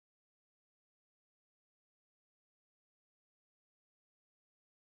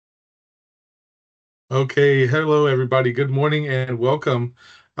Okay, hello everybody. Good morning and welcome.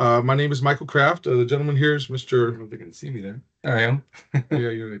 My name is Michael Kraft. The gentleman here is I Mr. don't think I can see me there. I am. Yeah,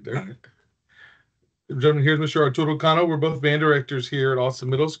 you're right there. The gentleman here is Mr. Arturo Cano. We're both band directors here at Austin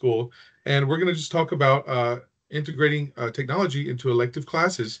Middle School, and we're going to just talk about integrating technology into elective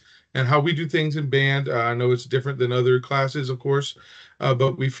classes and how we do things in band. I know it's different than other classes, of course,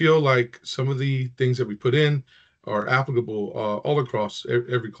 but we feel like some of the things that we put in are applicable all across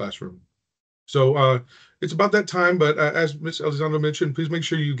every classroom. So it's about that time. But as Ms. Elizondo mentioned, please make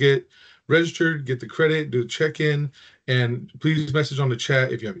sure you get registered, get the credit, do the check-in, and please message on the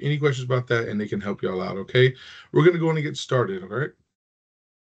chat if you have any questions about that, and they can help you all out. Okay, we're gonna go on and get started. All right.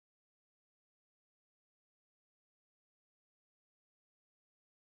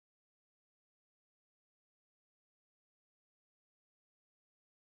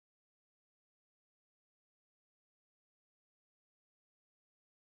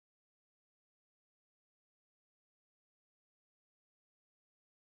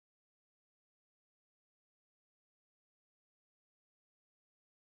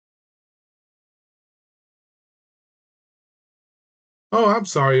 Oh, I'm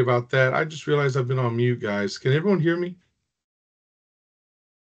sorry about that. I just realized I've been on mute, guys. Can everyone hear me?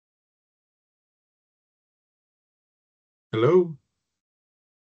 Hello?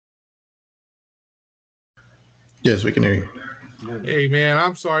 Yes, we can hear you. Hey, man,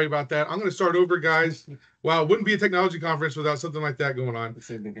 I'm sorry about that. I'm going to start over, guys. Wow, it wouldn't be a technology conference without something like that going on. The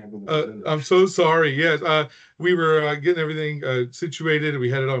same thing happened with I'm so sorry. Yes, we were getting everything situated and we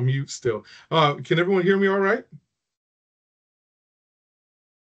had it on mute still. Can everyone hear me all right?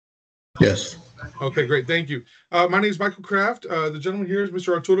 Yes. Okay, great. Thank you. My name is Michael Kraft. The gentleman here is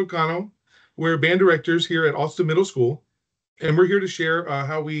Mr. Arturo Cano. We're band directors here at Austin Middle School, and we're here to share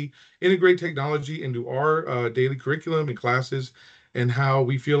how we integrate technology into our daily curriculum and classes, and how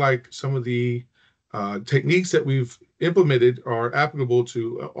we feel like some of the techniques that we've implemented are applicable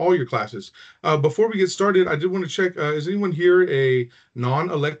to all your classes. Before we get started, I did want to check, is anyone here a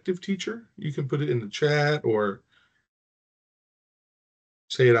non-elective teacher? You can put it in the chat or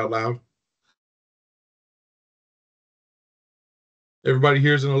say it out loud. Everybody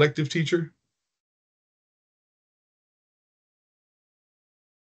here is an elective teacher?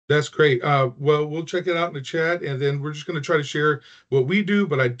 That's great. Well, we'll check it out in the chat, and then we're just going to try to share what we do.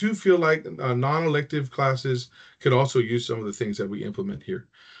 But I do feel like non-elective classes could also use some of the things that we implement here.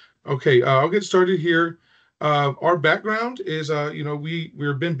 Okay, I'll get started here. Our background is,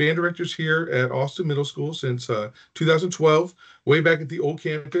 we've been band directors here at Austin Middle School since 2012, way back at the old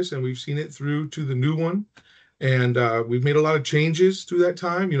campus, and we've seen it through to the new one. And we've made a lot of changes through that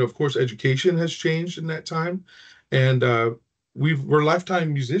time. Of course, education has changed in that time, and we're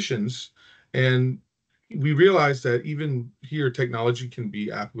lifetime musicians, and we realize that even here, technology can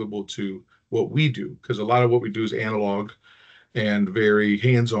be applicable to what we do because a lot of what we do is analog and very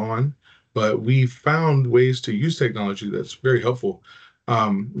hands-on, but we found ways to use technology that's very helpful.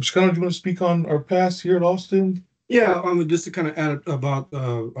 Scott, do you want to speak on our past here at Austin? Yeah, just to kind of add about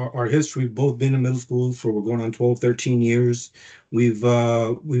our history, we've both been in middle school for we're going on 12, 13 years. We've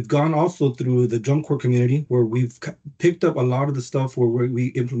gone also through the drum corps community where we've picked up a lot of the stuff where we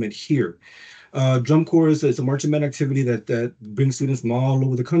implement here. Drum corps is a marching band activity that brings students from all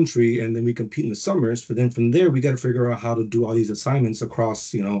over the country, and then we compete in the summers. But then from there, we got to figure out how to do all these assignments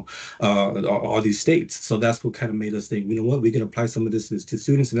across, all these states. So that's what kind of made us think, you know what, we can apply some of this to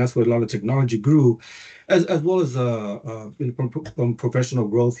students, and that's where a lot of technology grew, as well as from professional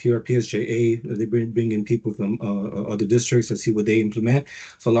growth here at PSJA. They bring in people from other districts to see what they implement.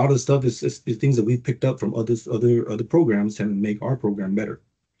 So a lot of the stuff is things that we've picked up from other programs and make our program better.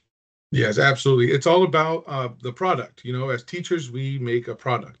 Yes, absolutely. It's all about the product. As teachers, we make a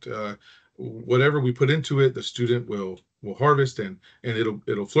product. Whatever we put into it, the student will harvest, and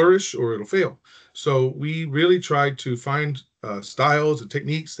it'll flourish or it'll fail. So we really try to find styles and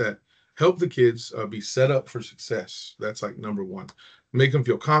techniques that help the kids be set up for success. That's like number one. Make them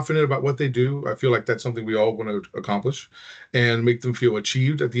feel confident about what they do. I feel like that's something we all want to accomplish, and make them feel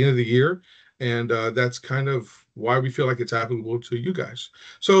achieved at the end of the year. And that's kind of why we feel like it's applicable to you guys.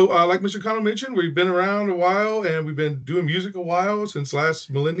 So, like Mr. Connell mentioned, we've been around a while and we've been doing music a while since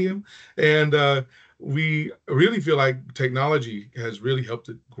last millennium. And we really feel like technology has really helped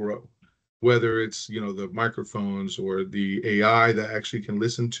it grow, whether it's, the microphones or the AI that actually can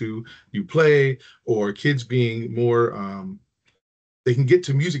listen to you play, or kids being more they can get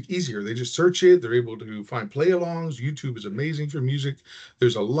to music easier. They just search it. They're able to find play alongs. YouTube is amazing for music.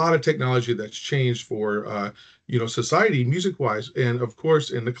 There's a lot of technology that's changed for society music wise, and of course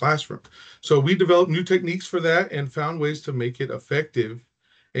in the classroom. So we developed new techniques for that and found ways to make it effective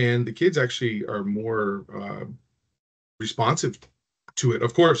and the kids actually are more responsive to it.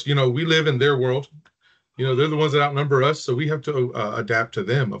 Of course, we live in their world. They're the ones that outnumber us, so we have to adapt to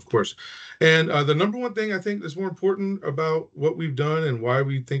them, of course. And the number one thing I think that's more important about what we've done and why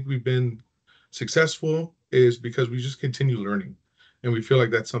we think we've been successful is because we just continue learning, and we feel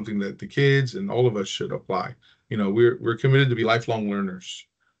like that's something that the kids and all of us should apply. We're committed to be lifelong learners,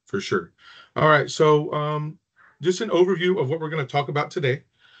 for sure. All right, so just an overview of what we're going to talk about today.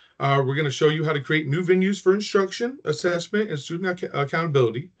 We're going to show you how to create new venues for instruction, assessment, and student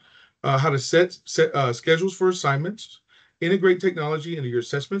accountability, how to set schedules for assignments, integrate technology into your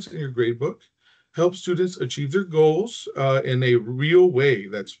assessments and your gradebook, help students achieve their goals in a real way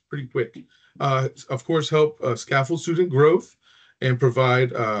that's pretty quick. Of course, help scaffold student growth and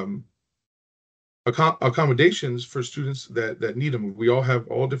provide accommodations for students that need them. We all have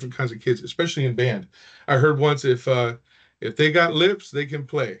all different kinds of kids, especially in band. I heard once if they got lips, they can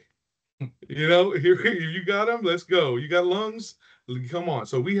play. Here you got them, let's go. You got lungs, come on.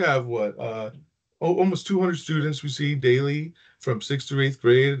 So we have almost 200 students we see daily from 6th through 8th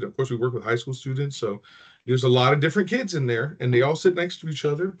grade. Of course, we work with high school students, so there's a lot of different kids in there, and they all sit next to each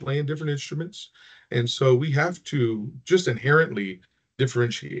other playing different instruments. And so we have to just inherently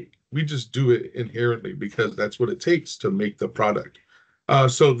differentiate. We just do it inherently because that's what it takes to make the product.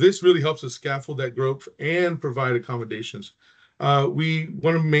 So this really helps us scaffold that growth and provide accommodations. We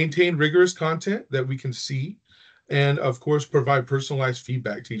want to maintain rigorous content that we can see, and of course, provide personalized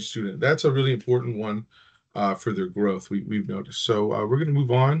feedback to each student. That's a really important one for their growth, we've noticed. So we're going to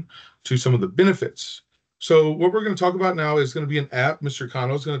move on to some of the benefits. So what we're going to talk about now is going to be an app Mr.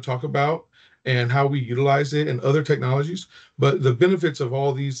 Kano is going to talk about and how we utilize it and other technologies. But the benefits of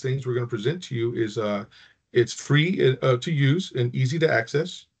all these things we're going to present to you is it's free to use and easy to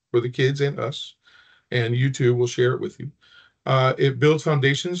access for the kids and us, and you too will share it with you. It builds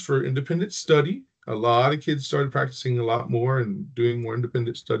foundations for independent study. A lot of kids started practicing a lot more and doing more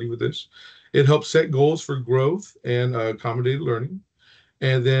independent study with this. It helps set goals for growth and accommodated learning.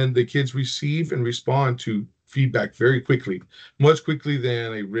 And then the kids receive and respond to feedback very quickly, much quickly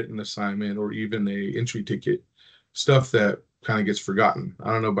than a written assignment or even a entry ticket, stuff that kind of gets forgotten.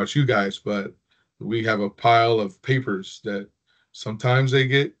 I don't know about you guys, but we have a pile of papers that sometimes they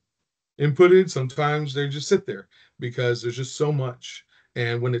get inputted, sometimes they just sit there because there's just so much.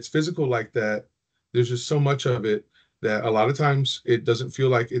 And when it's physical like that, there's just so much of it that a lot of times it doesn't feel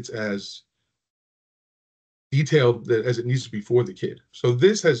like it's as detailed as it needs to be for the kid. So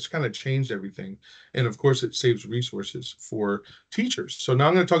this has kind of changed everything. And of course, it saves resources for teachers. So now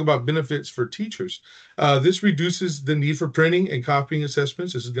I'm going to talk about benefits for teachers. This reduces the need for printing and copying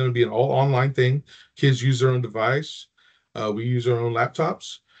assessments. This is going to be an all online thing. Kids use their own device. We use our own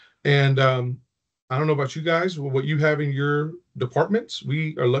laptops. And I don't know about you guys, what you have in your departments.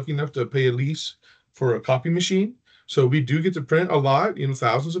 We are lucky enough to pay a lease for a copy machine. So we do get to print a lot,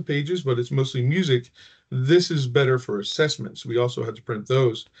 thousands of pages, but it's mostly music. This is better for assessments. We also have to print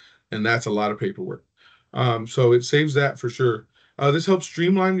those, and that's a lot of paperwork. So it saves that for sure. This helps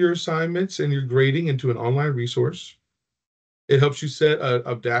streamline your assignments and your grading into an online resource. It helps you set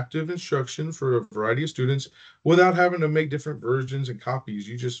adaptive instruction for a variety of students without having to make different versions and copies.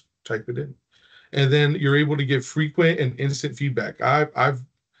 You just type it in. And then you're able to give frequent and instant feedback. I've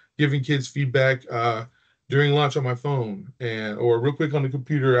given kids feedback during lunch on my phone or real quick on the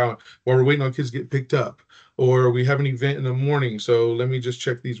computer while we're waiting on kids to get picked up, or we have an event in the morning. So let me just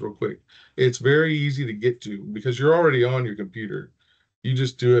check these real quick. It's very easy to get to because you're already on your computer. You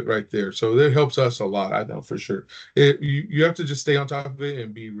just do it right there. So that helps us a lot, I know for sure. You have to just stay on top of it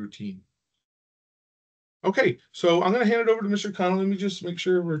and be routine. Okay, so I'm going to hand it over to Mr. Connell. Let me just make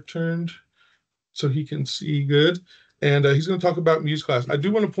sure we're turned so he can see good. And he's going to talk about Muse Class. I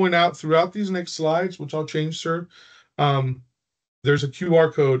do want to point out throughout these next slides, which I'll change, sir, there's a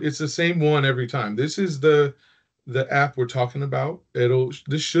QR code. It's the same one every time. This is the app we're talking about.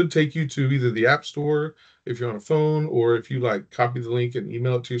 This should take you to either the App Store if you're on a phone, or if you copy the link and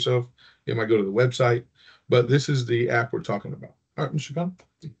email it to yourself, it might go to the website. But this is the app we're talking about. All right, Mr. Khan.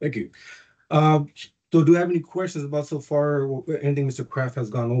 Thank you. So do you have any questions about so far anything Mr. Kraft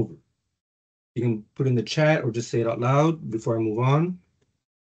has gone over? You can put in the chat or just say it out loud before I move on.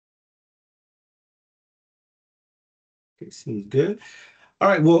 Okay, seems good. All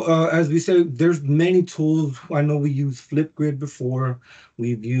right, well, as we said, there's many tools. I know we used Flipgrid before.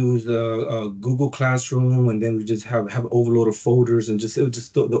 We've used Google Classroom, and then we just have overload of folders, and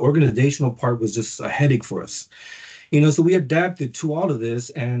the organizational part was just a headache for us. So we adapted to all of this,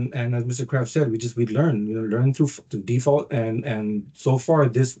 and as Mr. Kraft said, we learn through default, and so far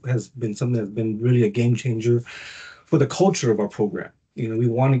this has been something that's been really a game changer for the culture of our program. We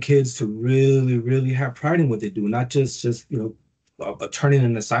wanted kids to really, really have pride in what they do, not just turn in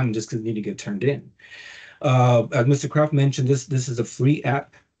an assignment just because they need to get turned in. As Mr. Kraft mentioned, this is a free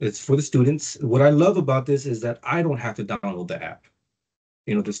app. It's for the students. What I love about this is that I don't have to download the app.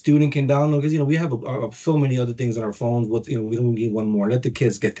 The student can download because we have so many other things on our phones. We don't need one more. Let the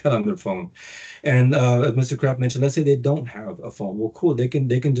kids get that on their phone. And as Mr. Kraft mentioned, let's say they don't have a phone. Well, cool. They can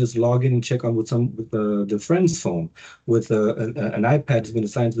just log in and check on with their friend's phone with an iPad that's been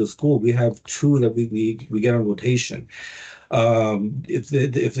assigned to the school. We have two that we get on rotation.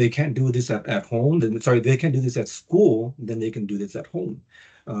 If they can't do this at home, then sorry, they can't do this at school, then they can do this at home.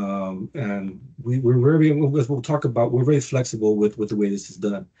 And we're very, as we'll talk about, we're very flexible with the way this is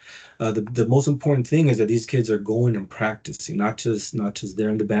done. The most important thing is that these kids are going and practicing, not just there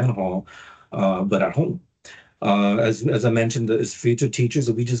in the band hall, but at home. As I mentioned, it's free to teachers.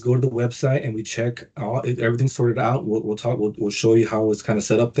 So we just go to the website and we check everything's sorted out. We'll show you how it's kind of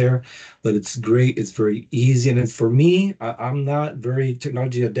set up there, but it's great. It's very easy, and then for me, I'm not very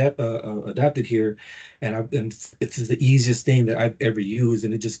technology adapted here, and it's the easiest thing that I've ever used,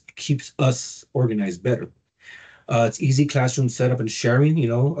 and it just keeps us organized better. It's easy classroom setup and sharing.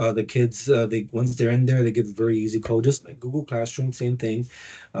 The kids, they once they're in there, they get very easy code, just like Google Classroom, same thing.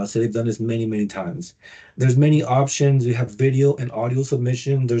 So they've done this many, many times. There's many options. We have video and audio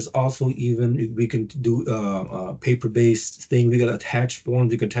submission. There's also even we can do paper-based thing. We got attached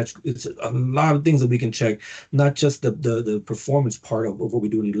forms. We can attach. It's a lot of things that we can check. Not just the performance part of what we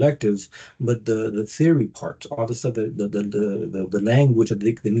do in electives, but the theory part, all the stuff the language that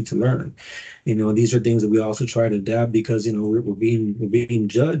they need to learn. These are things that we also try to adapt because we're being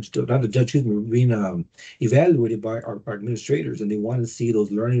judged, not the judge, excuse me, we're being evaluated by our administrators, and they want to see those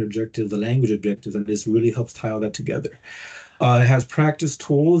learning objectives, the language objectives, and this really helps tie all that together. It has practice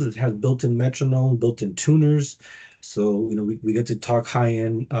tools. It has built-in metronome, built-in tuners. So, we get to talk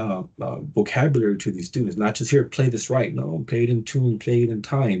high-end vocabulary to these students, not just here, play this right. No, play it in tune, play it in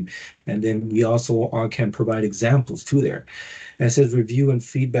time. And then we also can provide examples too there. And it says review and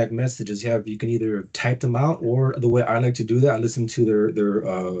feedback messages. You can either type them out, or the way I like to do that, I listen to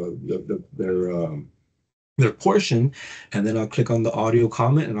their portion, and then I'll click on the audio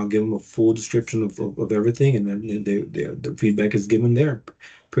comment and I'll give them a full description of everything, and then the feedback is given there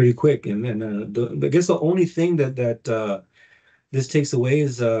pretty quick. And then I guess the only thing that this takes away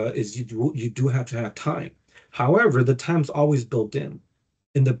is you do have to have time. However, the time's always built in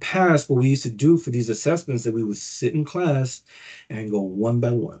the past, what we used to do for these assessments, that we would sit in class and go one by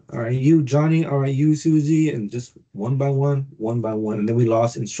one. All right, you, Johnny. All right, you, Susie, and just one by one, one by one. And then we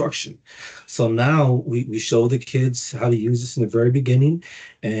lost instruction. So now we show the kids how to use this in the very beginning,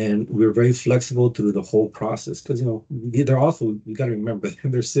 and we're very flexible through the whole process because, they're also, you got to remember,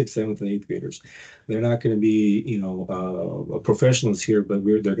 they're sixth, seventh, and eighth graders. They're not going to be, professionals here, but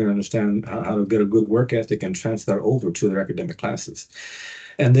they're going to understand how to get a good work ethic and transfer that over to their academic classes.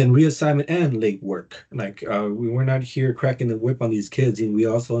 And then reassignment and late work. Like we're not here cracking the whip on these kids. And we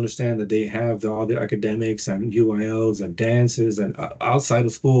also understand that they have all the academics and UILs and dances and outside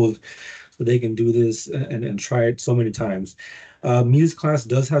of school, so they can do this and try it so many times. Muse class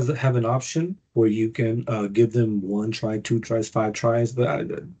does have an option where you can give them one try, two tries, five tries, but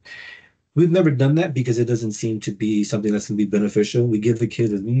we've never done that because it doesn't seem to be something that's going to be beneficial. We give the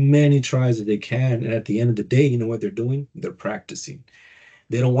kids as many tries as they can, and at the end of the day, you know what they're doing? They're practicing.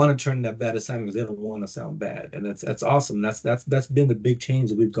 They don't want to turn in that bad assignment because they don't want to sound bad, and that's awesome. That's been the big change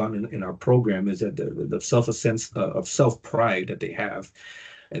that we've gotten in our program, is that the sense of self pride that they have,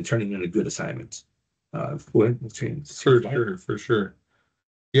 and turning in a good assignment. Go ahead, For sure.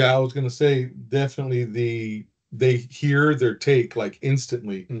 Yeah, I was gonna say definitely they hear their take like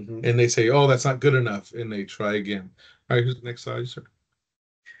instantly, and they say, "Oh, that's not good enough," and they try again. All right, who's the next slide, sir?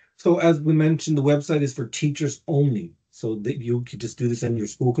 So as we mentioned, the website is for teachers only. So that you could just do this on your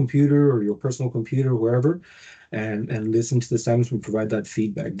school computer or your personal computer, wherever, and listen to the assignments and provide that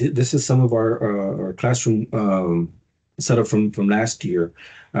feedback. This is some of our classroom setup from last year.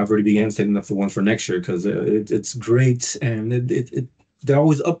 I've already began setting up the one for next year because it's great, and they're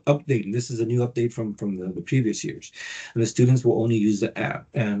always updating. This is a new update from the previous years, and the students will only use the app.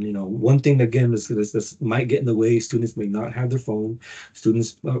 And one thing again is this might get in the way. Students may not have their phone.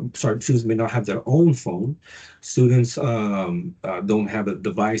 Students may not have their own phone. Students don't have a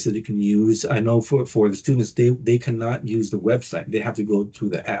device that they can use. I know for the students, they cannot use the website. They have to go through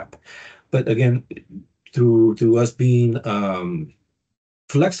the app. But again, through us being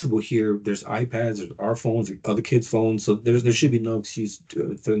flexible here, there's iPads, there's our phones, there's other kids' phones, so there should be no excuse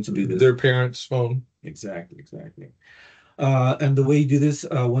for them to do this. Their parents' phone. Exactly. And the way you do this,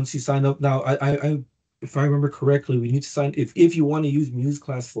 once you sign up, now I if I remember correctly, we need to sign if you want to use Muse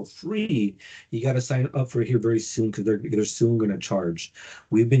Class for free, you got to sign up for it here very soon because they're soon going to charge.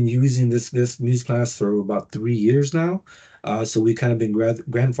 We've been using this Muse Class for about 3 years now, so we kind of been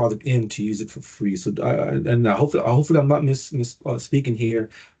grandfathered in to use it for free. So and hopefully I'm not mis speaking here,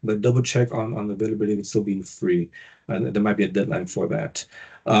 but double check on the availability of it still being free. There might be a deadline for that.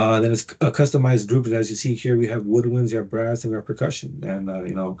 Then it's a customized group, and as you see here, we have woodwinds, we have brass, and we have percussion. And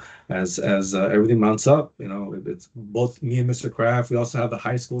as everything mounts up, it's both me and Mr. Kraft. We also have the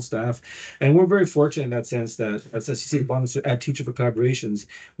high school staff, and we're very fortunate in that sense that as you see, at Teacher for Collaborations,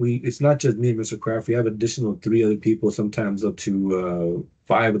 it's not just me and Mr. Kraft. We have additional 3 other people, sometimes up to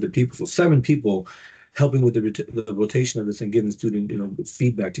 5 other people, so 7 people helping with the rotation of this and giving student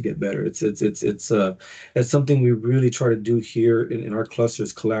feedback to get better. It's something we really try to do here in our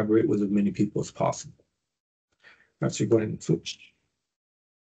clusters, collaborate with as many people as possible. All right, so go ahead and switch.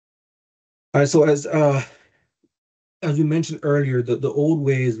 All right, so as we mentioned earlier, the old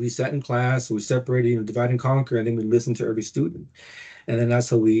ways we sat in class, we separated, divide and conquer, and then we listened to every student. And then that's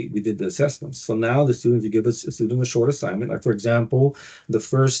how we did the assessments. So now the students, you give us a student a short assignment. Like for example, the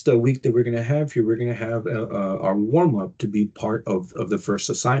first week that we're going to have here, we're going to have our warm up to be part of the first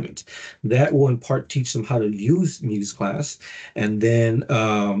assignment. That will in part teach them how to use Muse Class. And then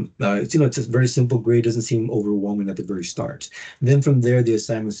it's a very simple grade. Doesn't seem overwhelming at the very start. Then from there, the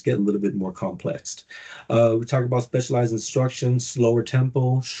assignments get a little bit more complex. We talk about specialized instruction, slower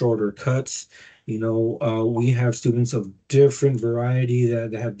tempo, shorter cuts. We have students of different variety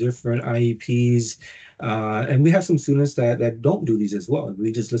that have different IEPs. And we have some students that don't do these as well.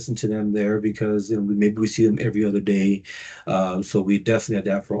 We just listen to them there because maybe we see them every other day. So we definitely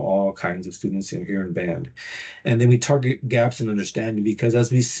adapt for all kinds of students here in band. And then we target gaps in understanding because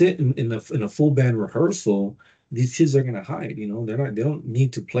as we sit in a full band rehearsal, these kids are going to hide. They don't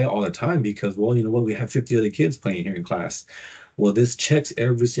need to play all the time because, well, you know what, we have 50 other kids playing here in class. Well, this checks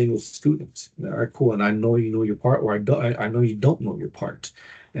every single student. All right, cool. And I know you know your part, or I know you don't know your part.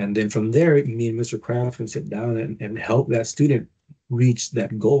 And then from there, me and Mr. Kraft can sit down and help that student reach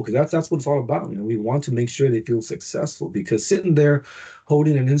that goal because that's what it's all about. We want to make sure they feel successful because sitting there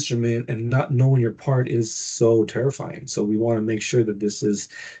holding an instrument and not knowing your part is so terrifying. So we want to make sure that this is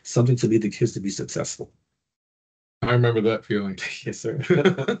something to lead the kids to be successful. I remember that feeling. Yes, sir.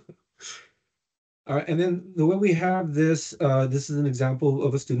 All right, and then the way we have this is an example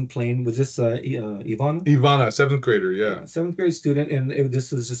of a student playing with this Ivana. Ivana, seventh grader, yeah. Seventh grade student, and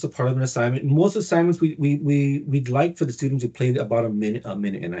this was just a part of an assignment. Most assignments we'd like for the student to play about a minute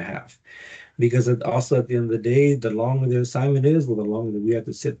and a half, because also at the end of the day, the longer the assignment is, well, the longer that we have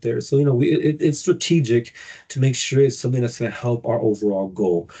to sit there. So it's strategic to make sure it's something that's going to help our overall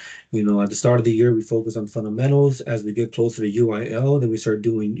goal. At the start of the year, we focus on fundamentals. As we get closer to UIL, then we start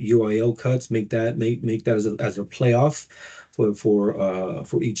doing UIL cuts. Make that as a playoff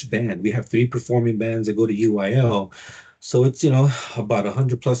for each band. We have 3 performing bands that go to UIL. So it's about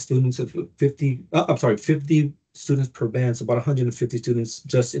 100 plus students of 50. I'm sorry, 50 students per band, so about 150 students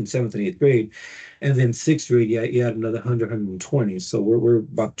just in 7th and 8th grade. And then 6th grade, you add another 100, 120. So we're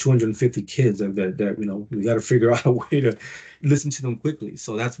about 250 kids that we got to figure out a way to listen to them quickly.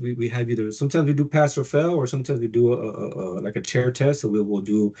 So that's we have either sometimes we do pass or fail, or sometimes we do like a chair test. So we'll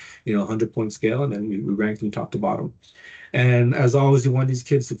do 100-point scale, and then we rank them top to bottom. And as always, we want these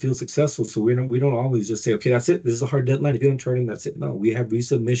kids to feel successful. So we don't always just say, okay, that's it. This is a hard deadline. If you don't turn in, that's it. No, we have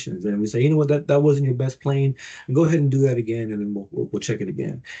resubmissions, and we say, you know what, that wasn't your best playing. Go ahead and do that again, and then we'll check it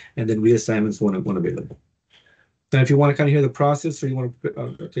again. And then reassignments when available. And if you want to kind of hear the process, or you want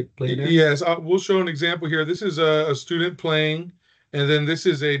to play there. Yes, we'll show an example here. This is a student playing, and then this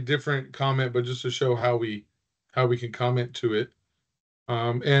is a different comment, but just to show how we can comment to it.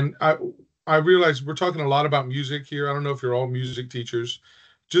 And I realize we're talking a lot about music here. I don't know if you're all music teachers.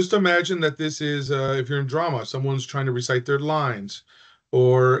 Just imagine that this is if you're in drama, someone's trying to recite their lines,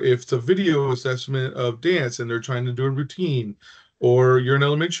 or if it's a video assessment of dance and they're trying to do a routine, or you're an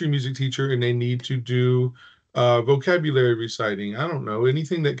elementary music teacher and they need to do vocabulary reciting. I don't know,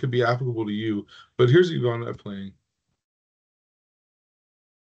 anything that could be applicable to you. But here's Ivana playing.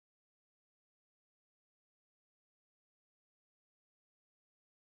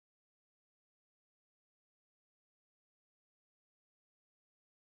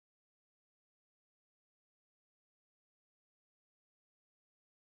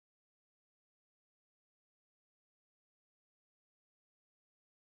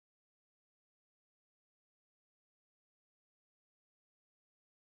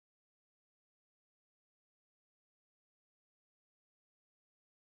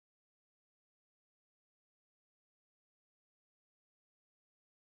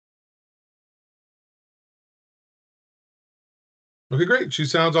 Okay, great. She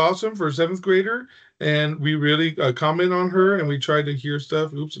sounds awesome for a seventh grader, and we really comment on her, and we try to hear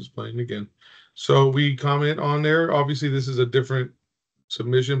stuff. Oops, it's playing again. So we comment on there. Obviously, this is a different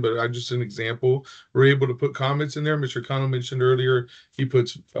submission, but I just an example. We're able to put comments in there. Mr. Kano mentioned earlier he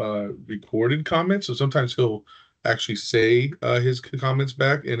puts recorded comments, so sometimes he'll actually say his comments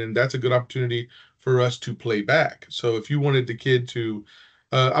back, and then that's a good opportunity for us to play back. So if you wanted the kid to,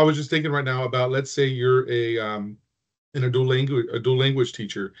 I was just thinking right now about, let's say you're a dual language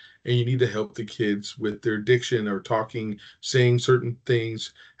teacher, and you need to help the kids with their diction or talking, saying certain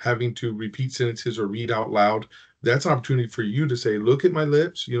things, having to repeat sentences or read out loud. That's an opportunity for you to say, look at my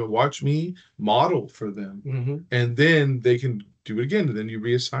lips, watch me model for them. And then they can do it again, and then you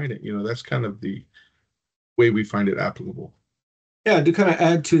reassign it. That's kind of the way we find it applicable. Yeah, to kind of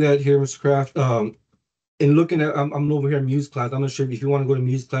add to that here, Mr. Kraft, in looking at, I'm over here in Muse Class. I'm not sure if you want to go to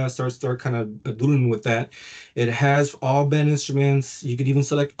Muse Class, start kind of doodling with that. It has all band instruments. You could even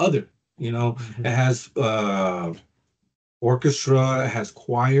select other. It has orchestra, it has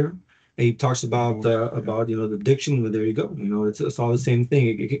choir. And he talks about the diction. Well, there you go. It's all the same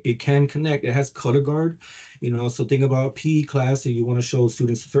thing. It can connect. It has color guard. So think about PE class. If you want to show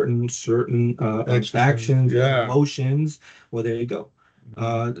students certain actions, emotions. Well, there you go.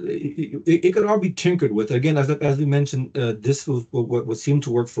 It could all be tinkered with. Again, as we mentioned, this was what seemed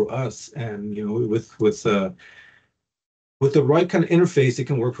to work for us, and with the right kind of interface, it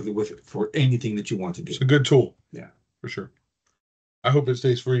can work for anything that you want to do. It's a good tool. Yeah, for sure. I hope it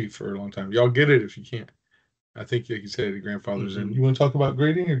stays free for a long time. Y'all get it if you can't. I think, like you said, the grandfather's in. You want to talk about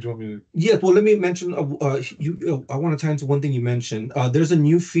grading, or do you want me to? Yeah, well, let me mention. I want to tie into one thing you mentioned. There's a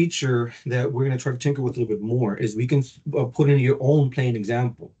new feature that we're going to try to tinker with a little bit more. Is we can put in your own playing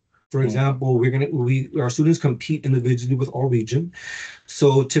example. For example, our students compete individually with our region.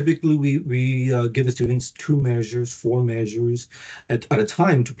 So typically we give the students 2 measures, 4 measures at a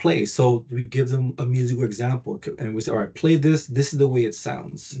time to play. So we give them a musical example, and we say, all right, play this. This is the way it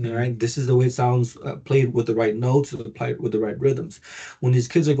sounds. All right, this is the way it sounds played with the right notes, played with the right rhythms. When these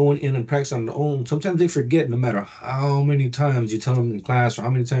kids are going in and practice on their own, sometimes they forget. No matter how many times you tell them in class or how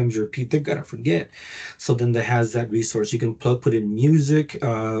many times you repeat, they're gonna forget. So then there has that resource. You can put in music,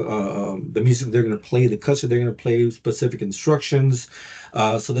 the music they're going to play, the cuts that they're going to play, specific instructions.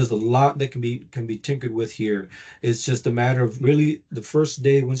 So there's a lot that can be tinkered with here. It's just a matter of really the first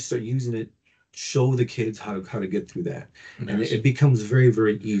day once you start using it, show the kids how to get through that, and it becomes very,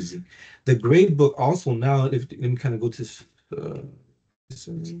 very easy. The grade book also now, if let me kind of go to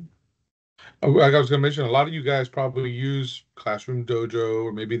like I was going to mention, a lot of you guys probably use Classroom Dojo,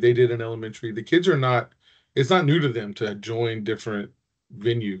 or maybe they did in elementary. The kids it's not new to them to join different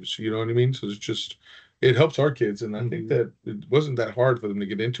venues. You know what I mean? So it helps our kids. And I think that it wasn't that hard for them to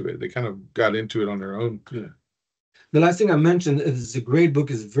get into it. They kind of got into it on their own. Yeah. The last thing I mentioned is the grade book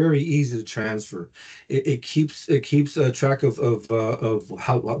is very easy to transfer. It keeps track of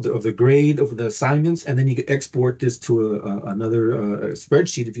the grade of the assignments, and then you can export this to another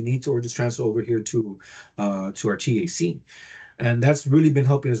spreadsheet if you need to, or just transfer over here to our TAC. And that's really been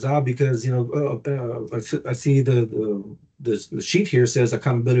helping us out because I see the sheet here says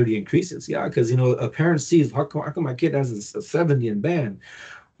accountability increases. Yeah, because a parent sees how come my kid has a 70 in band.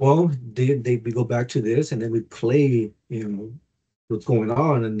 Well, we go back to this, and then we play, what's going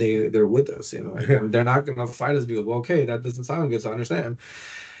on, and they're with us, and they're not going to fight us because, well, okay, that doesn't sound good, so I understand.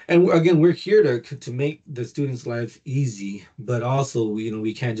 And again, we're here to make the students' life easy, but also,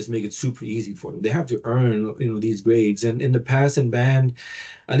 we can't just make it super easy for them. They have to earn, these grades. And in the past in band,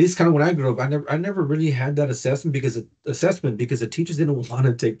 at least kind of when I grew up, I never really had that assessment because the teachers didn't want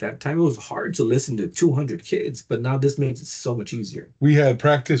to take that time. It was hard to listen to 200 kids, but now this makes it so much easier. We had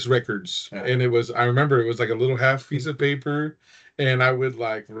practice records, and I remember it was like a little half piece of paper, and I would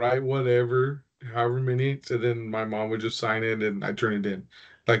like write whatever, however many, and then my mom would just sign it and I turn it in.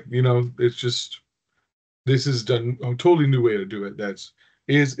 Like, this is done a totally new way to do it.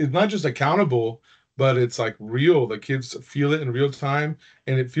 It's not just accountable, but it's like real. The kids feel it in real time,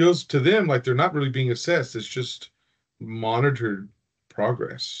 and it feels to them like they're not really being assessed. It's just monitored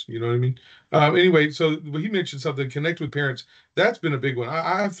progress. You know what I mean? Anyway, so he mentioned something, connect with parents. That's been a big one.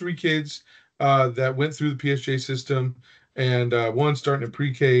 I have 3 kids that went through the PSJA system, and one starting in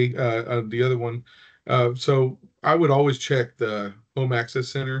pre-K, the other one. So I would always check the Home Access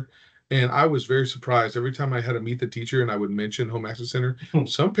Center, and I was very surprised every time I had to meet the teacher and I would mention Home Access Center.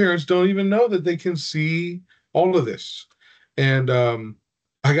 Some parents don't even know that they can see all of this. And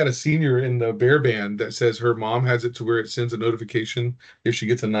I got a senior in the bear band that says her mom has it to where it sends a notification if she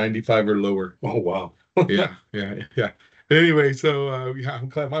gets a 95 or lower. Oh, wow. Yeah. Anyway, so I'm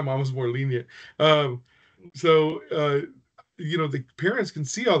glad my mom was more lenient. So the parents can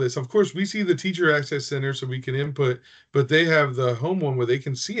see all this. Of course, we see the teacher access center so we can input, but they have the home one where they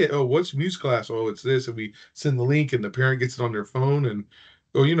can see it. Oh, what's Muse Class? Oh, it's this. And we send the link and the parent gets it on their phone. And,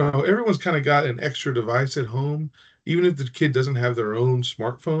 oh, everyone's kind of got an extra device at home. Even if the kid doesn't have their own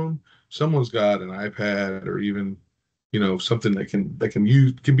smartphone, someone's got an iPad or even, something that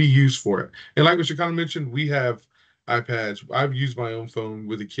can be used for it. And like Mr. Connor mentioned, we have iPads. I've used my own phone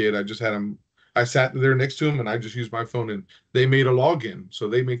with a kid. I just had him. I sat there next to him and I just used my phone and they made a login. So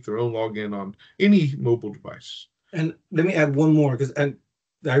they make their own login on any mobile device. And let me add one more, because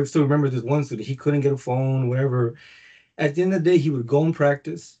I still remember this one student. He couldn't get a phone, whatever. At the end of the day, he would go and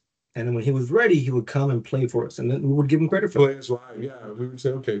practice, and then when he was ready, he would come and play for us, and then we would give him credit for Play it. as live. Yeah, we would say,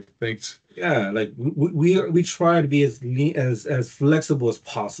 okay, thanks. Yeah, like we try to be as flexible as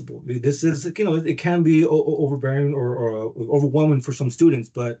possible. This is, it can be overbearing or overwhelming for some students,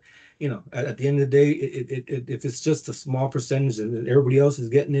 but at the end of the day, if it's just a small percentage and everybody else is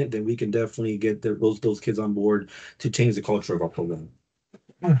getting it, then we can definitely get those kids on board to change the culture of our program.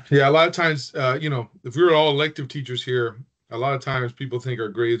 Yeah, a lot of times, if we were all elective teachers here, a lot of times people think our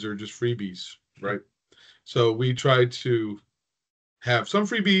grades are just freebies, right? So we try to have some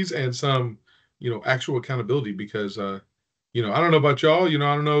freebies and some, actual accountability because, I don't know about y'all, I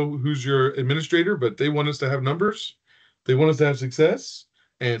don't know who's your administrator, but they want us to have numbers. They want us to have success.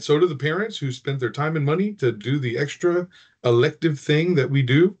 And so do the parents who spent their time and money to do the extra elective thing that we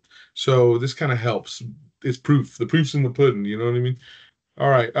do. So this kind of helps. It's proof. The proof's in the pudding. You know what I mean? All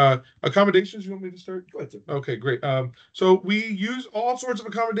right. Accommodations, you want me to start? Go ahead, sir. Okay, great. So we use all sorts of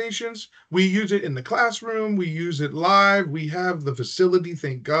accommodations. We use it in the classroom. We use it live. We have the facility.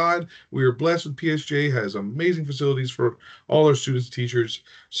 Thank God. We are blessed with PSJA has amazing facilities for all our students, teachers.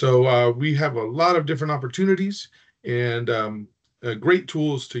 So we have a lot of different opportunities and great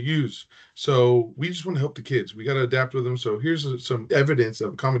tools to use. So we just want to help the kids. We got to adapt with them. So here's some evidence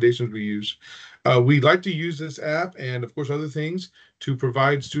of accommodations we use. We like to use this app and, of course, other things to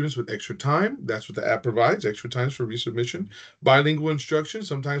provide students with extra time. That's what the app provides, extra times for resubmission. Bilingual instruction.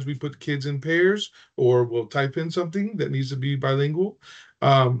 Sometimes we put kids in pairs or we'll type in something that needs to be bilingual.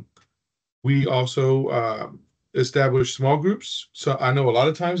 We also establish small groups. So I know a lot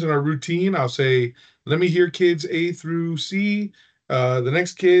of times in our routine, I'll say, let me hear kids A through C. The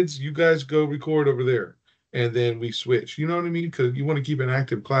next kids, you guys go record over there. And then we switch. You know what I mean? Because you want to keep an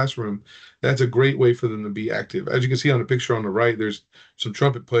active classroom. That's a great way for them to be active. As you can see on the picture on the right, there's some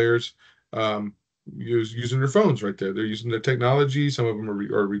trumpet players using their phones right there. They're using the technology. Some of them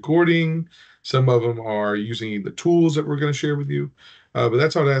are recording. Some of them are using the tools that we're going to share with you. But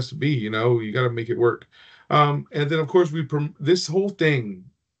that's how it has to be. You got to make it work. And then, of course, this whole thing,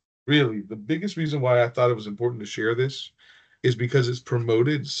 really, the biggest reason why I thought it was important to share this is because it's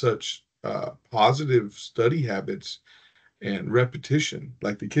promoted such positive study habits and repetition.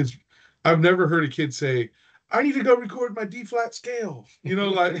 Like the kids, I've never heard a kid say, I need to go record my D flat scale.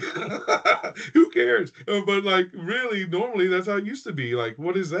 Like, who cares? But like, really, normally that's how it used to be. Like,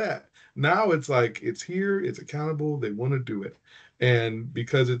 what is that? Now it's like, it's here, it's accountable, they want to do it. And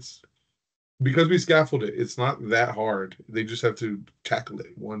because we scaffold it, it's not that hard. They just have to tackle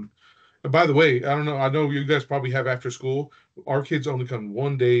it one. By the way, I don't know. I know you guys probably have after school. Our kids only come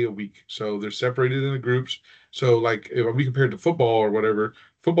one day a week, so they're separated into groups. So, like, if we compare it to football or whatever,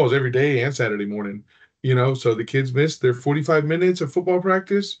 football's every day and Saturday morning. So the kids miss their 45 minutes of football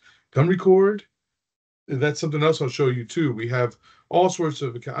practice. Come record. That's something else I'll show you too. We have all sorts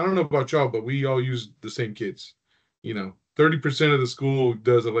of. I don't know about y'all, but we all use the same kids. 30% of the school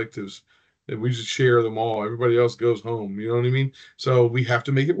does electives, and we just share them all. Everybody else goes home. You know what I mean? So we have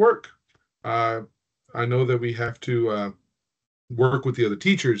to make it work. I know that we have to work with the other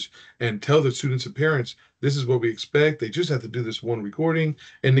teachers and tell the students and parents, this is what we expect. They just have to do this one recording,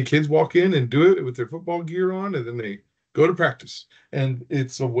 and the kids walk in and do it with their football gear on, and then they go to practice. And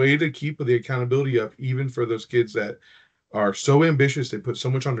it's a way to keep the accountability up, even for those kids that are so ambitious, they put so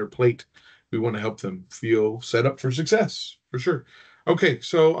much on their plate. We want to help them feel set up for success, for sure. Okay,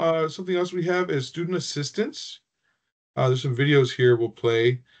 so something else we have is student assistance. There's some videos here we'll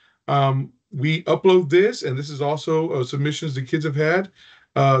play. We upload this, and this is also submissions the kids have had.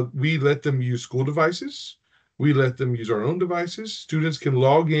 We let them use school devices. We let them use our own devices. Students can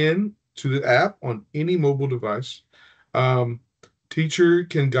log in to the app on any mobile device. Teacher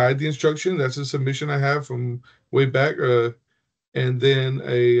can guide the instruction. That's a submission I have from way back. And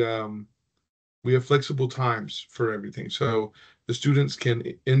then we have flexible times for everything. So the students can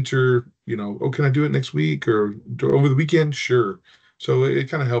enter, can I do it next week or over the weekend? Sure. So it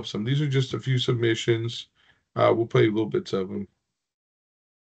kind of helps them. These are just a few submissions. We'll play little bits of them.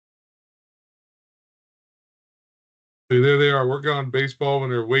 There they are working on baseball when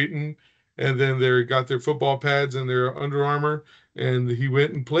they're waiting, and then they got their football pads and their Under Armour, and he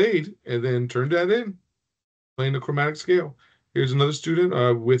went and played, and then turned that in, playing the chromatic scale. Here's another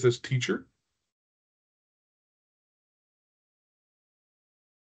student with his teacher.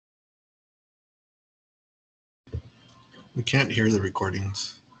 We can't hear the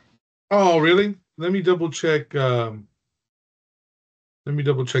recordings. Oh, really? Let me double check. Let me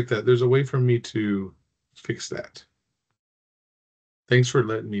double check that. There's a way for me to fix that. Thanks for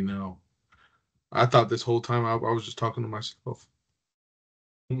letting me know. I thought this whole time I was just talking to myself.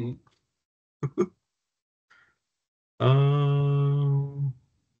 I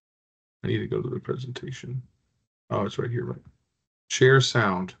need to go to the presentation. Oh, it's right here, right? Share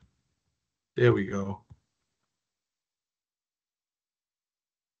sound. There we go.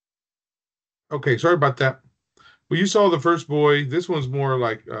 Okay, sorry about that. Well, you saw the first boy. This one's more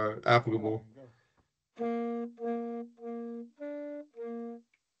like applicable.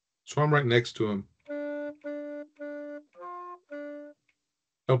 So I'm right next to him,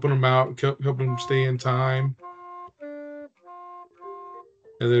 helping him out, helping him stay in time.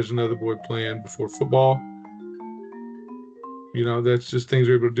 And there's another boy playing before football. You know, that's just things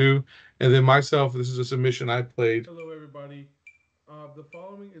we're able to do. And then myself, this is a submission I played. Hello, everybody. The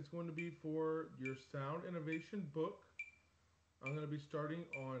following is going to be for your sound innovation book. I'm going to be starting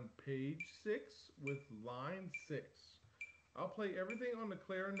on page 6 with line 6. I'll play everything on the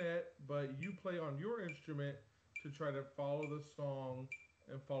clarinet, but you play on your instrument to try to follow the song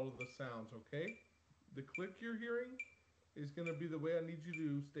and follow the sounds, okay? The click you're hearing is going to be the way I need you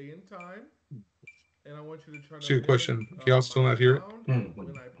to stay in time. And I want you to try to. Your question. Can y'all still not hear it?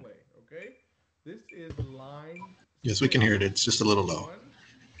 When I play, okay? This is line. Yes, we can hear it. It's just a little low. 1,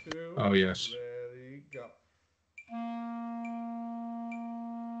 2. Oh, yes. Ready, go.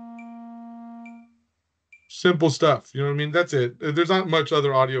 Simple stuff. You know what I mean? That's it. There's not much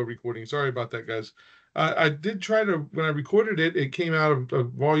other audio recording. Sorry about that, guys. I did try to, when I recorded it, it came out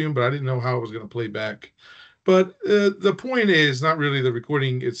of volume, but I didn't know how it was going to play back. But the point is not really the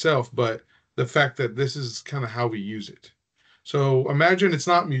recording itself, but the fact that this is kind of how we use it. So imagine it's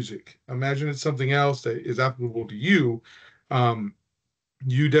not music. Imagine it's something else that is applicable to you.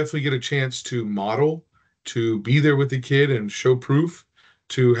 You definitely get a chance to model, to be there with the kid and show proof,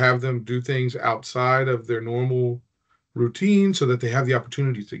 to have them do things outside of their normal routine so that they have the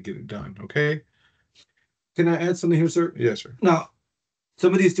opportunity to get it done. Okay. Can I add something here, sir? Yes, sir. Now,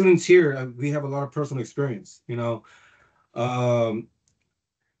 some of these students here, we have a lot of personal experience, you know.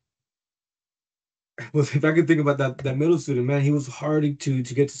 Well, if I could think about that middle student, man, he was hard to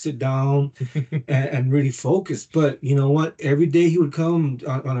get to sit down and really focus. But you know what? Every day he would come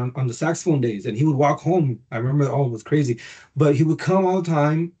on the saxophone days, and he would walk home. I remember, oh, it was crazy. But he would come all the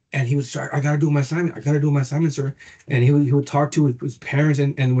time, and he would start, I gotta do my assignment. I gotta do my assignment, sir. And he would talk to his parents,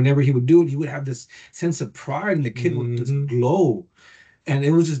 and whenever he would do it, he would have this sense of pride, and the kid would just glow. And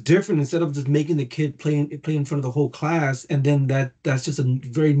it was just different. Instead of just making the kid play in front of the whole class, and then that's just a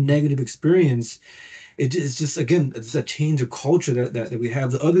very negative experience. It's just, again, it's a change of culture that we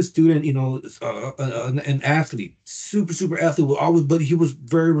have. The other student, you know, an athlete, super athlete, will always, but he was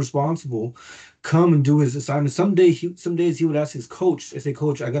very responsible, come and do his assignments. Some days he would ask his coach, I say,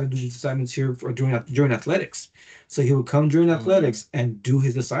 Coach, I got to do these assignments here during athletics. So he would come during athletics and do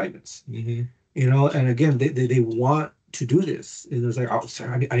his assignments. You know, and again, they want to do this. It was like, oh,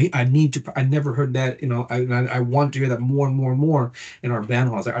 sorry, I need to. I never heard that. You know, I want to hear that more and more in our band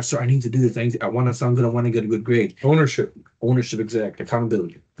halls. Like, sir, I need to do the things. I want to sound good. I want to get a good grade. Ownership, exact.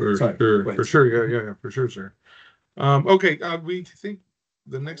 Accountability. For sure. Yeah, for sure, sir. Okay. We think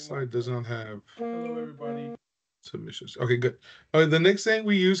the next slide does not have. Hello, everybody. Submissions. Okay, good. The next thing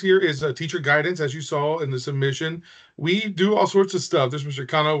we use here is teacher guidance. As you saw in the submission, we do all sorts of stuff. There's Mr.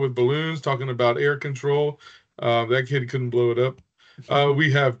 Kano with balloons talking about air control. That kid couldn't blow it up.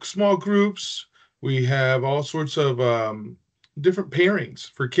 We have small groups. We have all sorts of different pairings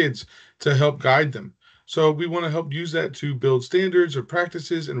for kids to help guide them. So we want to help use that to build standards or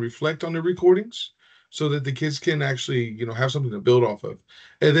practices and reflect on the recordings so that the kids can actually, you know, have something to build off of.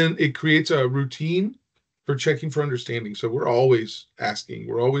 And then it creates a routine for checking for understanding. So we're always asking,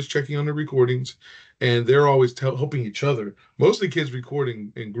 we're always checking on the recordings, and they're always helping each other. Most of the kids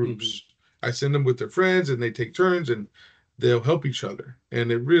recording in groups. I send them with their friends, and they take turns, and they'll help each other.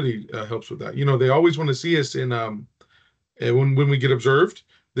 And it really helps with that. You know, they always want to see us in, and when we get observed,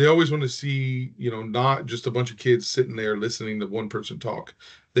 they always want to see, you know, not just a bunch of kids sitting there listening to one person talk.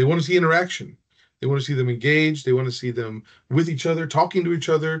 They want to see interaction. They want to see them engaged. They want to see them with each other, talking to each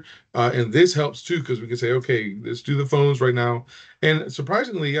other. And this helps too, because we can say, okay, let's do the phones right now. And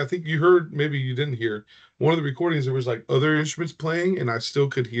surprisingly, I think you heard, maybe you didn't hear, one of the recordings, there was like other instruments playing, and I still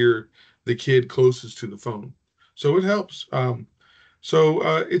could hear the kid closest to the phone. So it helps.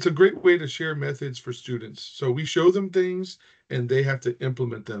 It's a great way to share methods for students. So we show them things and they have to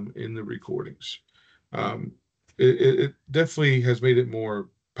implement them in the recordings. Um, it definitely has made it more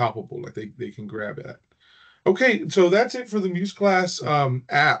palpable, like they can grab at. Okay, so that's it for the Muse Class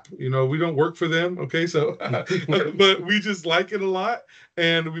app. We don't work for them, okay? So, but we just like it a lot,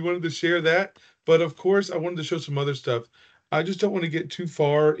 and we wanted to share that. But of course, I wanted to show some other stuff. I just don't want to get too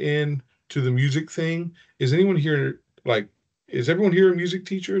far into the music thing. Is anyone here like? Is everyone here a music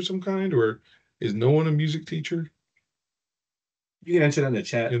teacher of some kind, or is no one a music teacher? You can answer that in the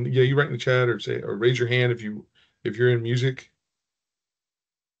chat. And yeah, you write in the chat or say or raise your hand if you're in music.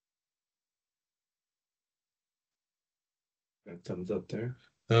 Got thumbs up there.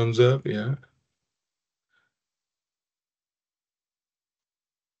 Thumbs up, yeah.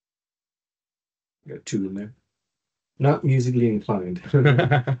 Got 2 in there. Not musically inclined.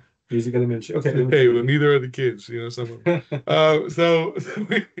 Music elementary. Okay. Hey, well, neither are the kids, some of them. So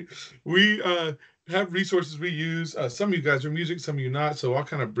we have resources we use. Some of you guys are music, some of you not. So I'll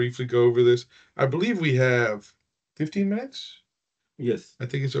kind of briefly go over this. I believe we have 15 minutes. Yes. I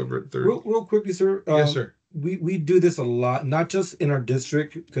think it's over at 30. Real quickly, sir. Yes, sir. We do this a lot, not just in our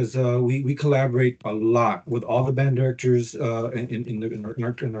district, because we collaborate a lot with all the band directors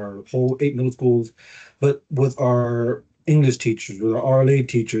in our whole 8 middle schools, but with our English teachers, with our RLA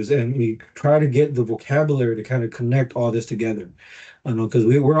teachers, and we try to get the vocabulary to kind of connect all this together. I know, because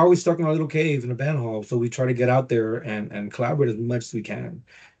we're always stuck in our little cave in a band hall, so we try to get out there and collaborate as much as we can,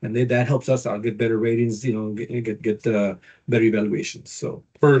 and that helps us out, get better ratings, get better evaluations. So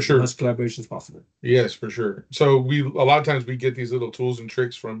for sure, as much collaboration as possible. Yes, for sure. So a lot of times we get these little tools and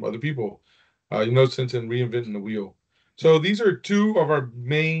tricks from other people. No sense in reinventing the wheel. So these are 2 of our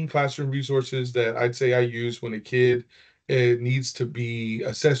main classroom resources that I'd say I use when a kid needs to be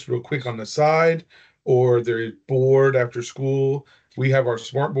assessed real quick on the side, or they're bored after school. We have our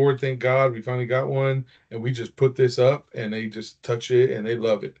smart board, thank God. We finally got one, and we just put this up, and they just touch it, and they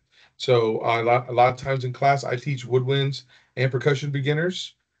love it. So a lot of times in class, I teach woodwinds and percussion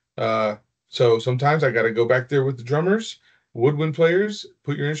beginners. So sometimes I got to go back there with the drummers, woodwind players,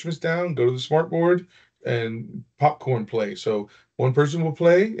 put your instruments down, go to the smart board, and popcorn play. So one person will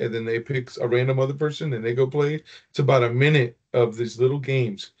play, and then they pick a random other person, and they go play. It's about a minute of these little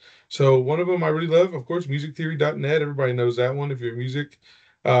games. So one of them I really love, of course, musictheory.net. Everybody knows that one if you're in music.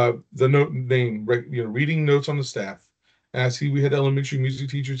 The note name, reading notes on the staff. And I see we had elementary music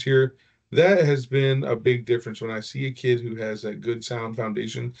teachers here. That has been a big difference when I see a kid who has that good sound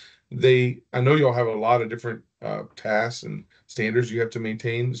foundation. I know y'all have a lot of different tasks and standards you have to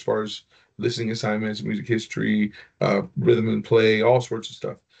maintain as far as listening assignments, music history, rhythm and play, all sorts of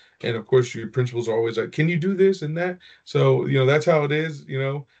stuff. And of course, your principals are always like, "Can you do this and that?" So that's how it is.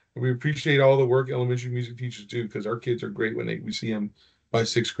 We appreciate all the work elementary music teachers do because our kids are great when we see them by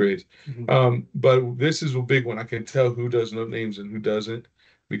 6th grade. Mhm. But this is a big one. I can tell who does note names and who doesn't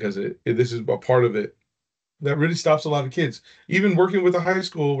because this is a part of it that really stops a lot of kids. Even working with a high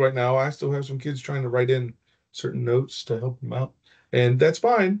school right now, I still have some kids trying to write in certain notes to help them out, and that's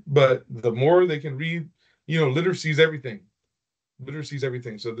fine. But the more they can read, literacy is everything. Literacy is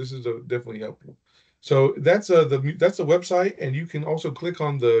everything. So this is definitely helpful. So that's the website, and you can also click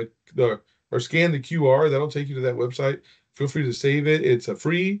on the or scan the QR. That'll take you to that website. Feel free to save it. It's a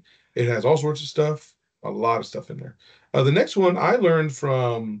free. It has all sorts of stuff, a lot of stuff in there. The next one I learned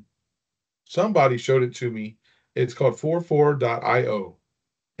from somebody showed it to me. It's called 44.io,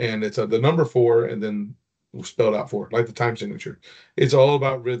 and it's the number 4 and then spelled out 4, like the time signature. It's all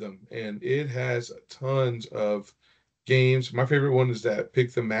about rhythm, and it has tons of games. My favorite one is that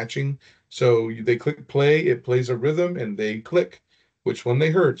pick the matching. So they click play, it plays a rhythm, and they click which one they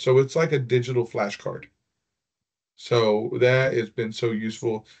heard. So it's like a digital flashcard. So that has been so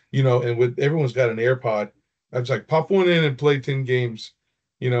useful, and with everyone's got an AirPod, I was like, pop one in and play 10 games,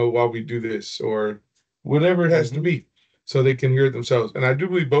 while we do this or whatever it has to be so they can hear it themselves. And I do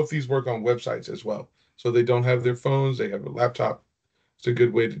believe both these work on websites as well. So they don't have their phones, they have a laptop. It's a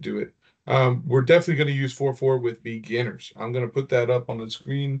good way to do it. We're definitely going to use 4.4 with beginners. I'm going to put that up on the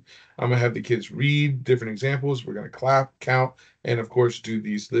screen. I'm going to have the kids read different examples. We're going to clap, count, and of course, do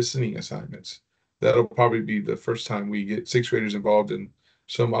these listening assignments. That'll probably be the first time we get 6th graders involved in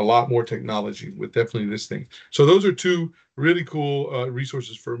a lot more technology with definitely this thing. So those are 2 really cool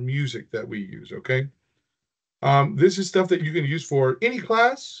resources for music that we use, okay? This is stuff that you can use for any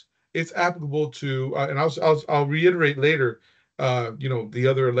class, it's applicable to, and I'll reiterate later, the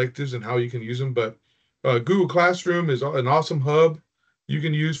other electives and how you can use them. But Google Classroom is an awesome hub you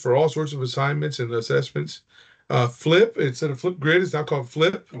can use for all sorts of assignments and assessments. Flip, instead of Flipgrid, it's now called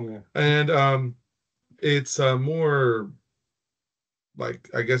Flip, and it's more like,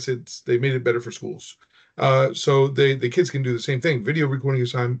 I guess they made it better for schools. So the kids can do the same thing. Video recording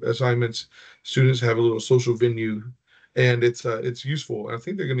assignments. Students have a little social venue, and it's useful. I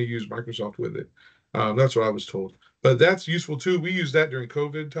think they're going to use Microsoft with it. That's what I was told. But that's useful too. We used that during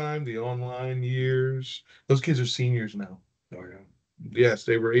COVID time, the online years. Those kids are seniors now. Oh yeah. Yes,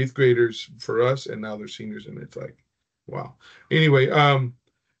 they were eighth graders for us, and now they're seniors, and it's like, wow. Anyway,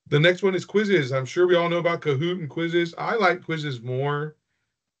 the next one is quizzes. I'm sure we all know about Kahoot and quizzes. I like quizzes more.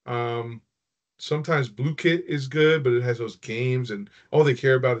 Um, Sometimes Blue Kit is good, but it has those games, and all they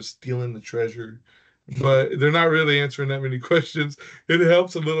care about is stealing the treasure. But they're not really answering that many questions. It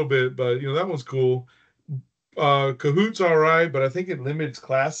helps a little bit, but that one's cool. Kahoot's all right, but I think it limits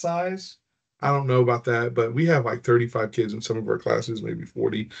class size. I don't know about that, but we have like 35 kids in some of our classes, maybe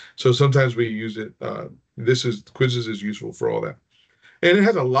 40. So sometimes we use it. Quizzes is useful for all that. And it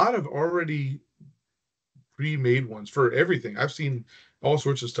has a lot of already pre-made ones for everything. I've seen all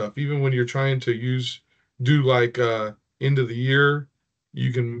sorts of stuff. Even when you're trying to do like end of the year,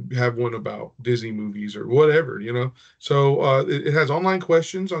 you can have one about Disney movies or whatever. So it has online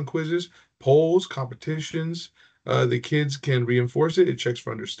questions on quizzes, polls, competitions. The kids can reinforce it. It checks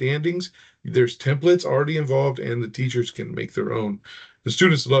for understandings. There's templates already involved, and the teachers can make their own. The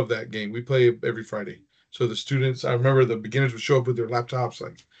students love that game. We play every Friday. So the students, I remember the beginners would show up with their laptops,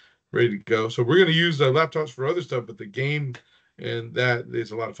 like ready to go. So we're going to use the laptops for other stuff, but the game and that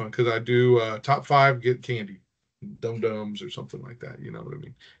is a lot of fun because I do top 5 get candy, dum-dums or something like that. You know what I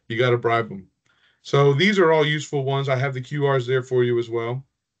mean? You got to bribe them. So these are all useful ones. I have the QRs there for you as well.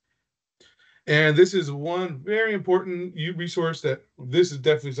 And this is one very important resource that this is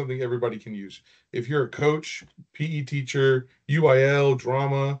definitely something everybody can use. If you're a coach, PE teacher, UIL,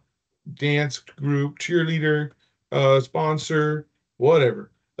 drama, dance group, cheerleader, sponsor,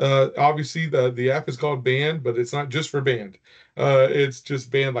 whatever. Obviously, the app is called Band, but it's not just for band. It's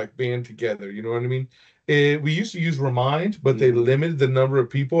just band like band together. You know what I mean? We used to use Remind, but they limited the number of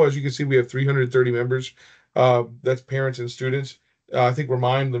people. As you can see, we have 330 members. That's parents and students. I think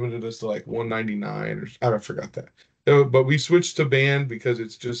Remind limited us to like 199 or I forgot that. But we switched to Band because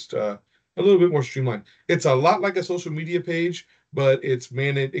it's just a little bit more streamlined. It's a lot like a social media page, but it's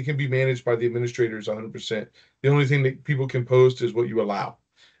managed. It can be managed by the administrators 100%. The only thing that people can post is what you allow,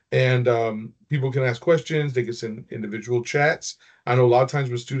 and people can ask questions. They can send individual chats. I know a lot of times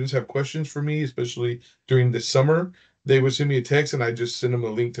when students have questions for me, especially during the summer, they would send me a text, and I just send them a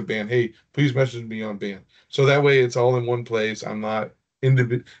link to Band. Hey, please message me on Band. So that way, it's all in one place. I'm not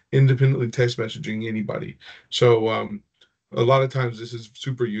independently text messaging anybody. So a lot of times this is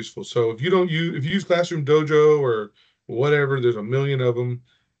super useful. So if you use Classroom Dojo or whatever, there's a million of them.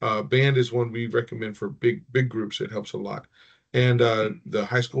 Band is one we recommend for big groups. It helps a lot. And the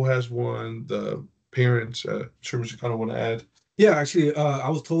high school has one. The parents, Sherman, you kind of want to add? Yeah, actually, I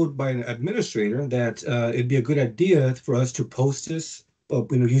was told by an administrator that it'd be a good idea for us to post this,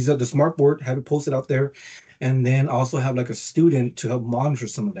 use the smartboard, have it posted out there, and then also have like a student to help monitor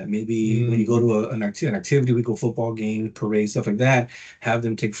some of that. Maybe when you go to an activity, we go football game, parade, stuff like that, have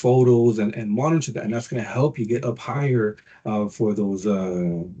them take photos and monitor that. And that's going to help you get up higher for those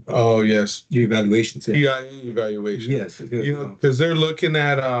Oh, yes. evaluations. Yeah. PIA evaluation. Yes. Because they're looking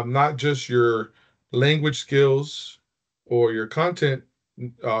at not just your language skills or your content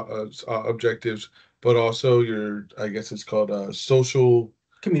objectives, but also I guess it's called social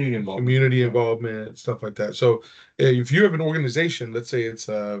Community involvement, stuff like that. So if you have an organization, let's say it's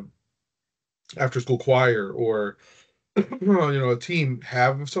after school choir or a team,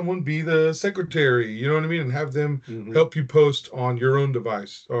 have someone be the secretary, you know what I mean, and have them help you post on your own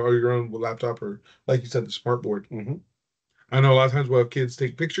device or your own laptop or, like you said, the smartboard. I know a lot of times we'll have kids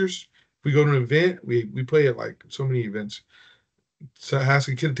take pictures. If we go to an event, we play at like so many events. So ask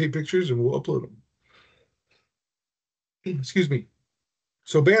a kid to take pictures and we'll upload them. Excuse me.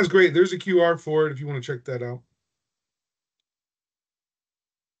 So Band's great. There's a QR for it if you want to check that out.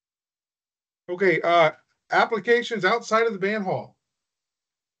 Okay, applications outside of the band hall.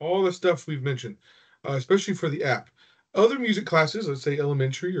 All the stuff we've mentioned, especially for the app. Other music classes, let's say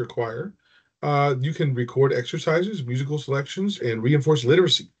elementary or choir, you can record exercises, musical selections, and reinforce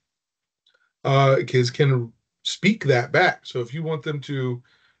literacy. Kids can speak that back. So if you want them to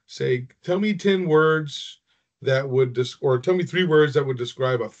say, tell me 10 words that would or tell me 3 words that would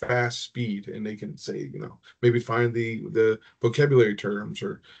describe a fast speed, and they can say, maybe find the vocabulary terms,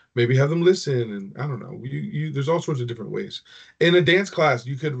 or maybe have them listen, and I don't know. There's all sorts of different ways. In a dance class,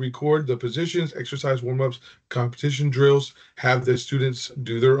 you could record the positions, exercise warm-ups, competition drills, have the students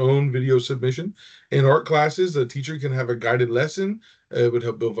do their own video submission. In art classes, the teacher can have a guided lesson. It would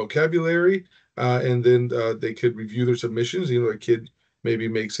help build vocabulary, and then they could review their submissions. A kid maybe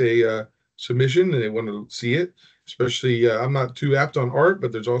makes a submission and they want to see it. Especially, I'm not too apt on art,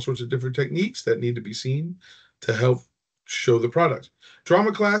 but there's all sorts of different techniques that need to be seen to help show the product.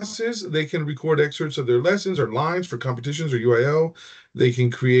 Drama classes, they can record excerpts of their lessons or lines for competitions or UIL. They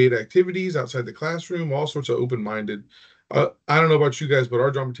can create activities outside the classroom, all sorts of open-minded. I don't know about you guys, but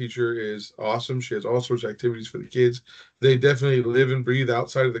our drama teacher is awesome. She has all sorts of activities for the kids. They definitely live and breathe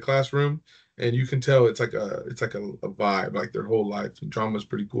outside of the classroom, and you can tell it's like a vibe, like their whole life. Drama is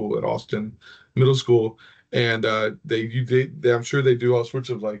pretty cool at Austin Middle School, and I'm sure they do all sorts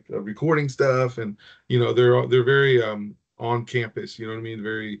of like recording stuff, and they're very on campus. You know what I mean?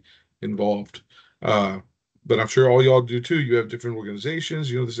 Very involved. But I'm sure all y'all do too. You have different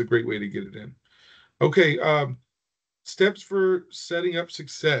organizations. This is a great way to get it in. Okay. Steps for setting up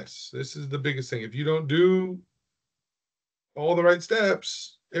success. This is the biggest thing. If you don't do all the right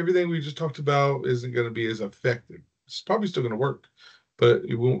steps, everything we just talked about isn't going to be as effective. It's probably still going to work, but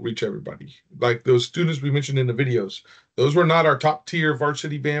it won't reach everybody. Like those students we mentioned in the videos, those were not our top tier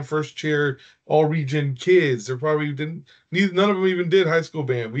varsity band first chair all region kids. They probably none of them even did high school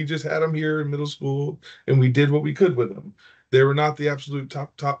band. We just had them here in middle school, and we did what we could with them. They were not the absolute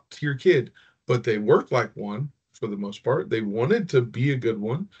top tier kid, but they worked like one. For the most part, they wanted to be a good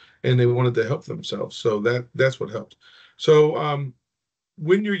one, and they wanted to help themselves. So that's what helped. So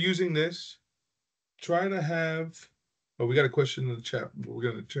when you're using this, try to have. Oh, we got a question in the chat. We're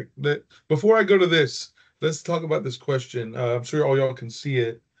gonna check that. Before I go to this, let's talk about this question. I'm sure all y'all can see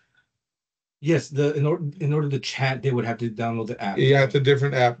it. Yes, in order to chat, they would have to download the app. Yeah, it's a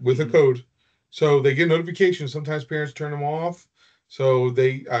different app with a code. So they get notifications. Sometimes parents turn them off. So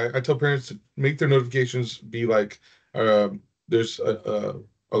I tell parents to make their notifications be like there's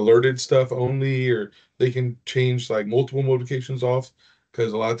alerted stuff only, or they can change like multiple notifications off,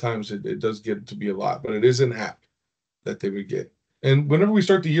 because a lot of times it does get to be a lot, but it is an app that they would get. And whenever we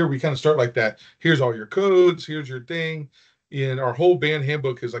start the year, we kind of start like that. Here's all your codes. Here's your thing. And our whole band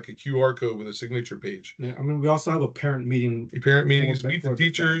handbook is like a QR code with a signature page. Yeah, I mean, we also have a parent meeting. Parent meetings, meet the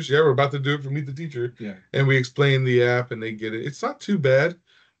teachers. Yeah, we're about to do it for Meet the Teacher. Yeah. And we explain the app and they get it. It's not too bad.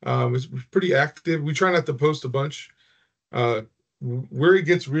 It's pretty active. We try not to post a bunch. Where it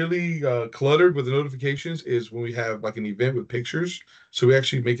gets really cluttered with the notifications is when we have like an event with pictures. So we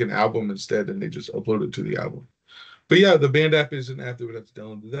actually make an album instead, and they just upload it to the album. But yeah, the band app is an app that would have to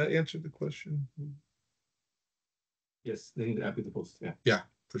download. Did that answer the question? Yes, they need the app with the post. Yeah. Yeah,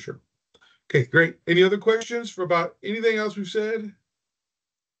 for sure. Okay, great. Any other questions for about anything else we've said?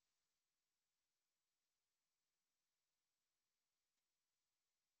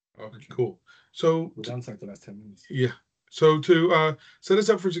 Okay, cool. So we're down to like the last 10 minutes. Yeah. So to set us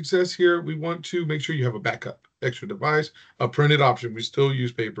up for success here, we want to make sure you have a backup, extra device, a printed option. We still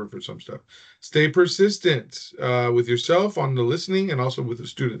use paper for some stuff. Stay persistent with yourself on the listening and also with the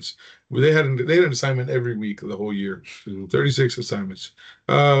students. They had an assignment every week of the whole year, 36 assignments.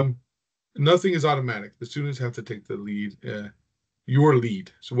 Nothing is automatic. The students have to take the lead, your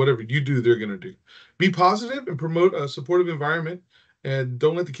lead. So whatever you do, they're going to do. Be positive and promote a supportive environment. And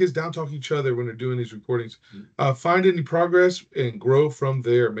don't let the kids down talk each other when they're doing these recordings. Find any progress and grow from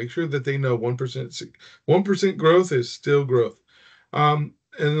there. Make sure that they know 1% growth is still growth. And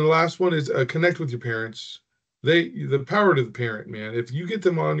the last one is connect with your parents. The power to the parent, man. If you get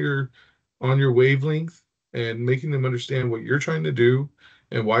them on your wavelength and making them understand what you're trying to do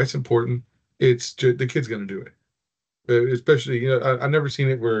and why it's important, it's just, the kid's going to do it. Especially, I've never seen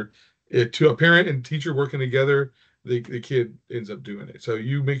it where to a parent and teacher working together, the kid ends up doing it. So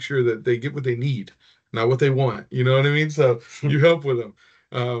you make sure that they get what they need, not what they want. You know what I mean? So you help with them.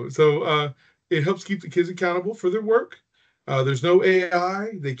 It helps keep the kids accountable for their work. There's no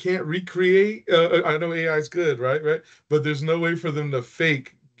AI. They can't recreate. I know AI is good, right? But there's no way for them to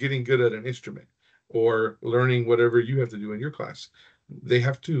fake getting good at an instrument or learning whatever you have to do in your class. They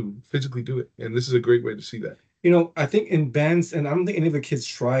have to physically do it. And this is a great way to see that. I think in bands, and I don't think any of the kids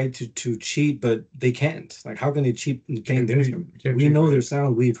try to cheat, but they can't. Like, how can they cheat in playing their instrument? We know their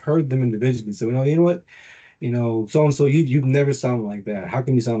sound. We've heard them individually. So we know, you know what? So-and-so, you've never sounded like that. How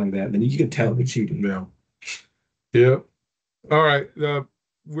can you sound like that? Then you can tell they're cheating. Yeah. All right.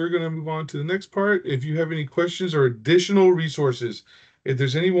 We're going to move on to the next part. If you have any questions or additional resources, if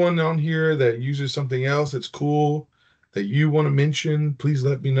there's anyone on here that uses something else that's cool that you want to mention, please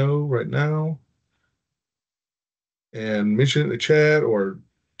let me know right now. And mention it in the chat or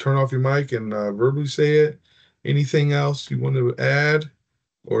turn off your mic and verbally say it. Anything else you want to add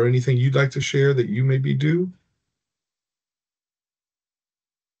or anything you'd like to share that you maybe do?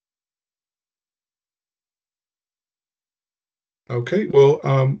 Okay,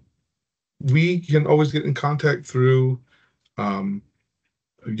 well, we can always get in contact through, um,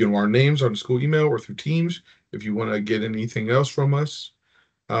 our names on the school email or through Teams if you want to get anything else from us.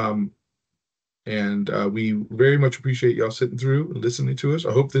 Um, and we very much appreciate y'all sitting through and listening to us.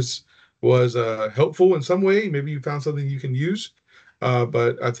 I hope this was helpful in some way. Maybe you found something you can use.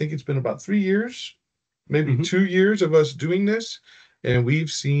 But I think it's been about 3 years, maybe 2 years of us doing this, and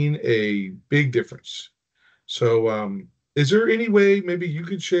we've seen a big difference. So, is there any way maybe you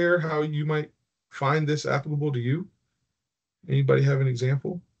could share how you might find this applicable to you? Anybody have an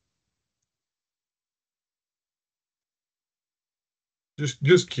example?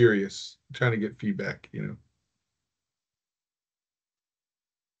 Just curious, trying to get feedback, You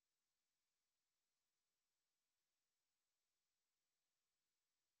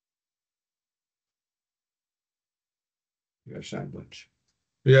got shine bunch.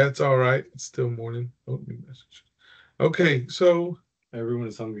 Yeah, it's all right. It's still morning. Oh, new message. Okay, so Everyone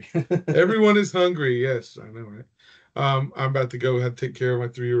is hungry. everyone is hungry. Yes, I know, right? I'm about to go have to take care of my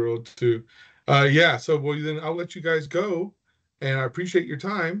 3-year-old too. Yeah, so well then I'll let you guys go, and I appreciate your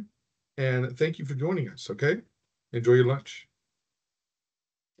time, and thank you for joining us. Okay, enjoy your lunch.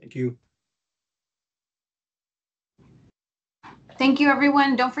 Thank you. Thank you,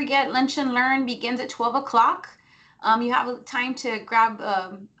 everyone. Don't forget, Lunch and Learn begins at 12 o'clock. You have time to grab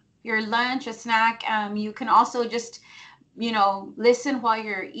your lunch, a snack. You can also just, listen while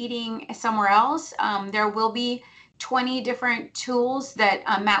you're eating somewhere else. There will be 20 different tools that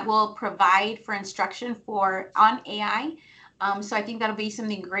Matt will provide for instruction on AI. So I think that'll be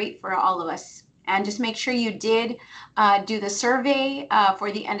something great for all of us. And just make sure you did do the survey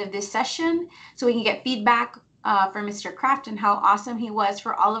for the end of this session so we can get feedback for Mr. Kraft and how awesome he was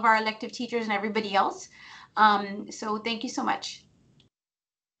for all of our elective teachers and everybody else. So thank you so much.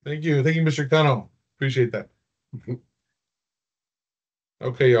 Thank you, Mr. Cano. Appreciate that.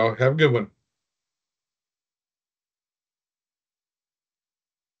 Okay, y'all have a good one.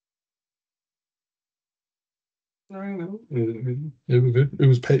 I don't know. It was good. It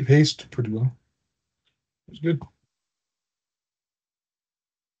was paced pretty well. It was good.